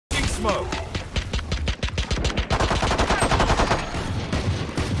smoke.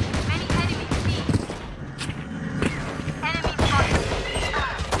 Many enemies see. Enemy spotted.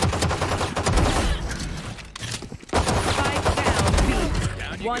 Spike down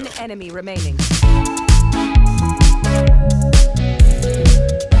B. One enemy remaining.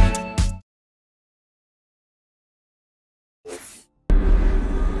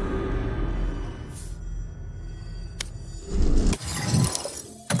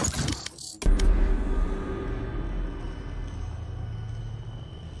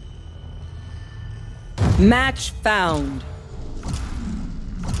 Match found.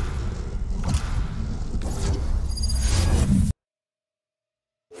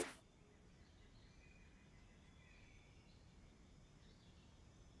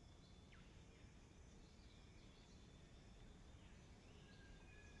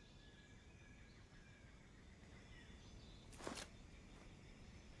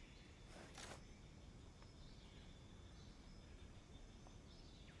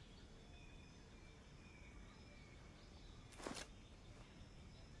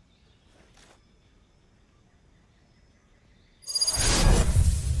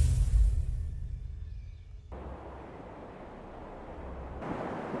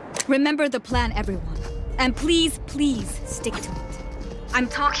 Remember the plan, everyone. And please, please, stick to it. I'm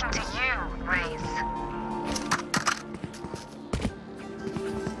talking to you, Raze.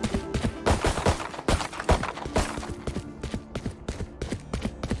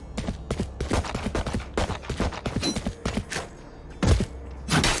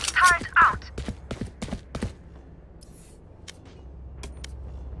 Turret out.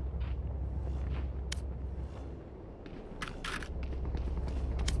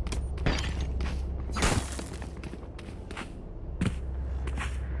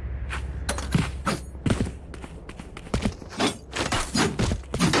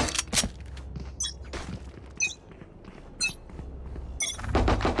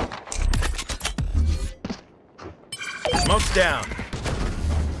 Smoke's down.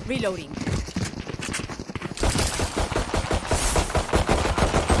 Reloading.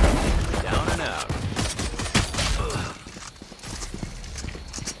 Down and out.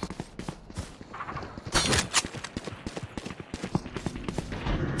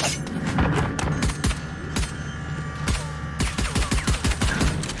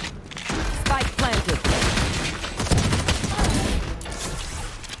 Spike planted.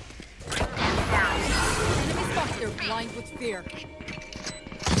 They're blind with fear.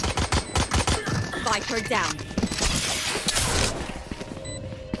 Viper down.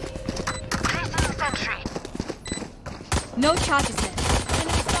 Placing sentry. No charges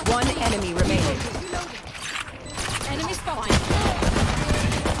left. One enemy remaining. Enemy spotted.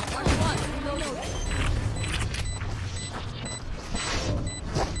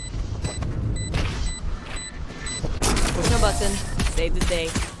 Push a button. Save the day.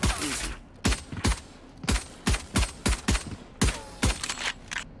 Easy.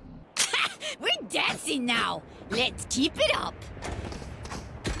 We're dancing now. Let's keep it up.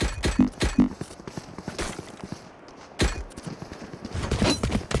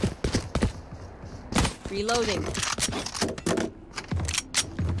 Reloading.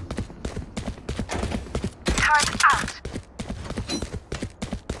 Turret out.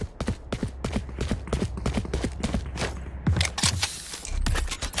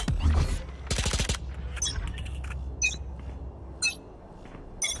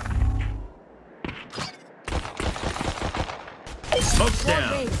 Smoke's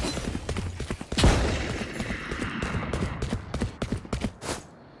down.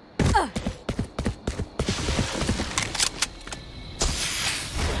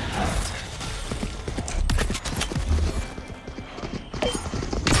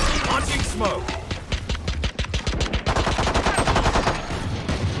 Launching smoke.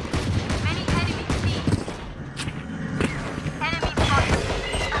 Many enemies see. Enemy spotted.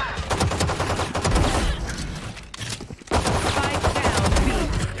 Spike down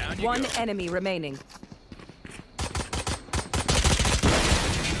B. One enemy remaining.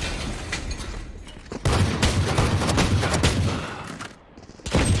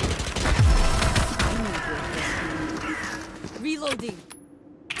 Reloading.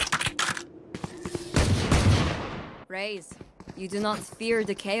 Raze, you do not fear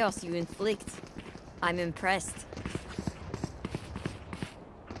the chaos you inflict. I'm impressed.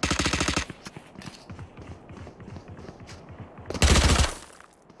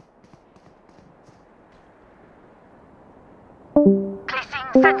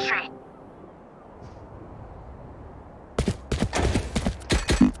 Placing sentry.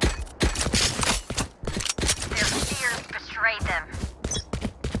 Their fears betray them.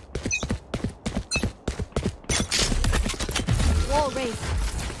 Wall raised.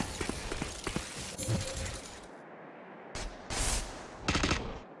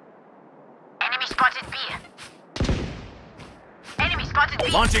 Enemy spotted B. Enemy spotted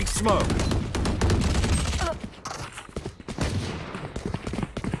B. Launching smoke.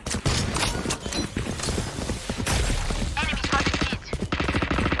 Enemy spotted mid.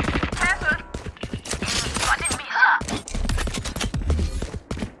 Careful. Enemy spotted mid.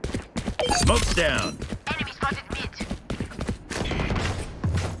 Smoke's down. Enemy spotted mid.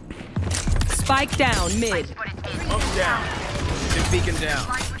 Spike down mid. Spotted mid. Smoke's down. Big beacon down.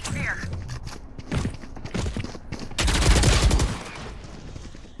 Light with fear.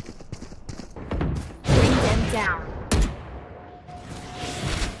 Bring them down.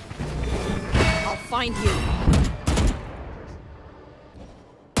 I'll find you.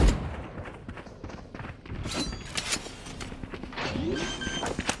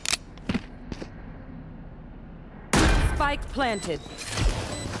 Spike planted.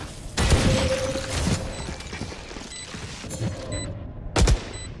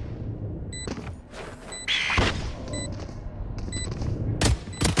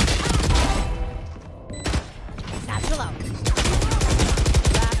 Satchel out.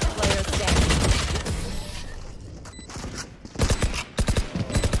 Last player standing.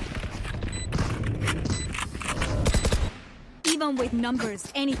 Even with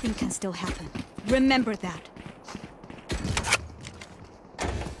numbers, anything can still happen. Remember that.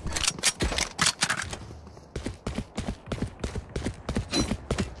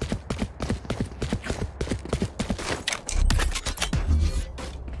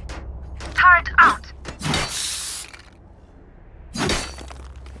 Turret out.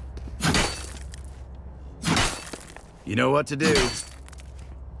 You know what to do.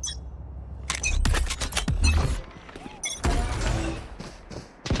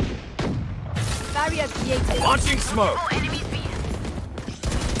 Barrier created. Launching smoke. Oh, enemies B.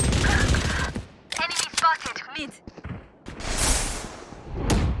 Enemy spotted mid.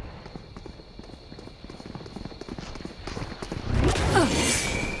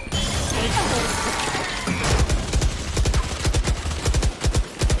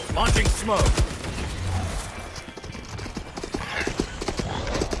 Launching smoke.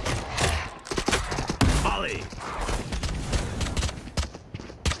 Molly.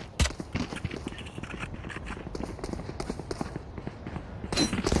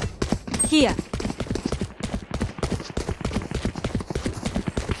 Here.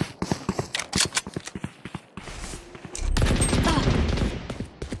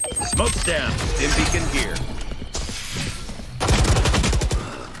 Smoke's down. Dim beacon here.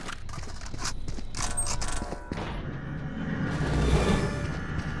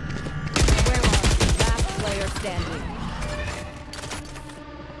 Where are you? Last player standing.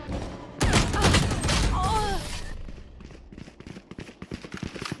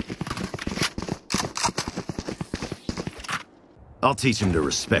 I'll teach them to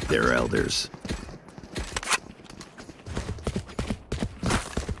respect their elders.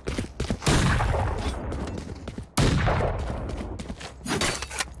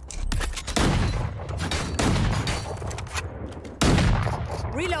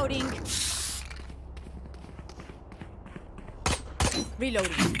 Reloading.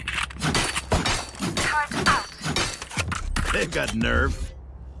 Reloading. Turret out. They've got nerve.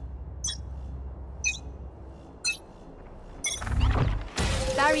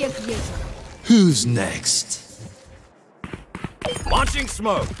 Barrier created. Who's next? Launching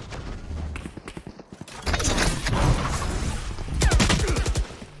smoke.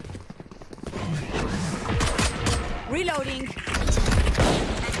 Reloading.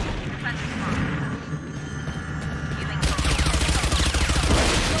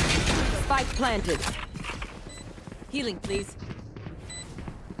 Spike planted. Healing, please.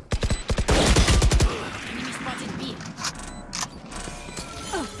 Enemy spotted B.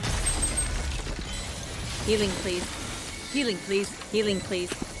 Healing, please. Healing, please. Healing, please.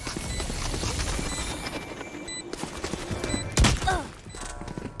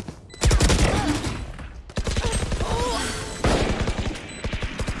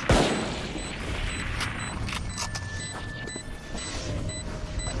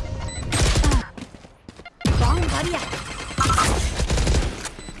 Bomb buddy out.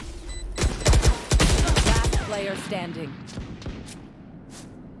 Last player standing.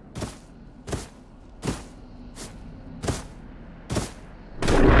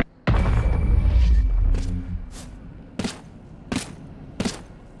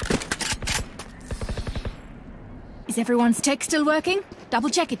 Is everyone's tech still working? Double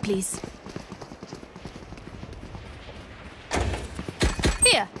check it, please.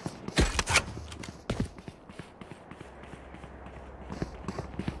 Here.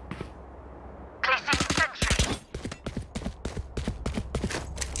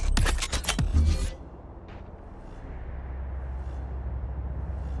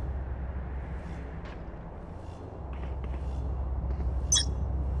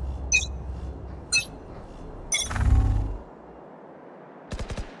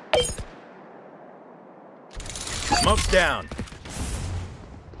 Smoke's down.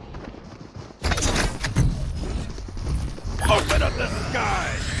 Open up the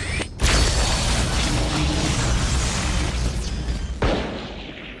sky!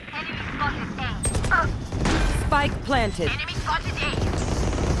 Enemy spotted A. Spike planted. Enemy spotted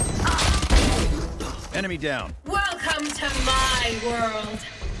A. Enemy down. Welcome to my world.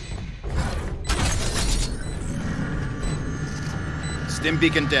 Stim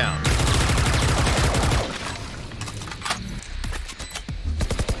beacon down.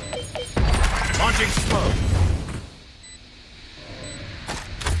 Launching smoke.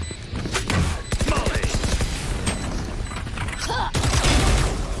 Molly.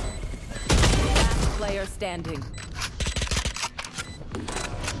 Last player standing.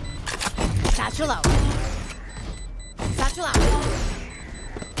 Satchel out. Satchel out.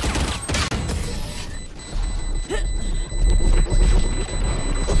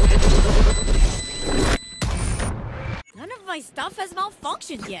 None of my stuff has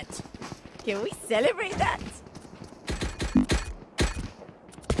malfunctioned yet. Can we celebrate that?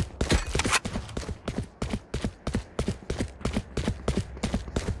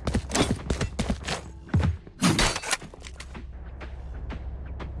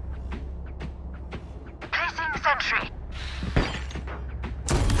 Placing sentry.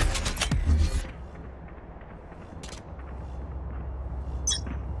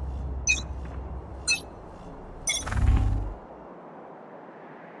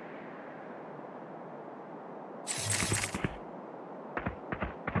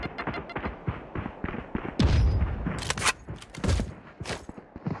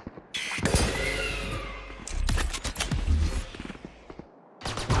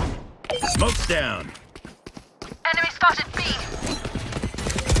 Smoke's down. Enemy spotted B.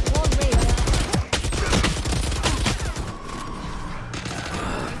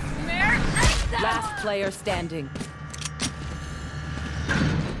 Last player standing.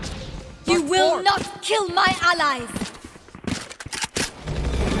 You will not kill my allies!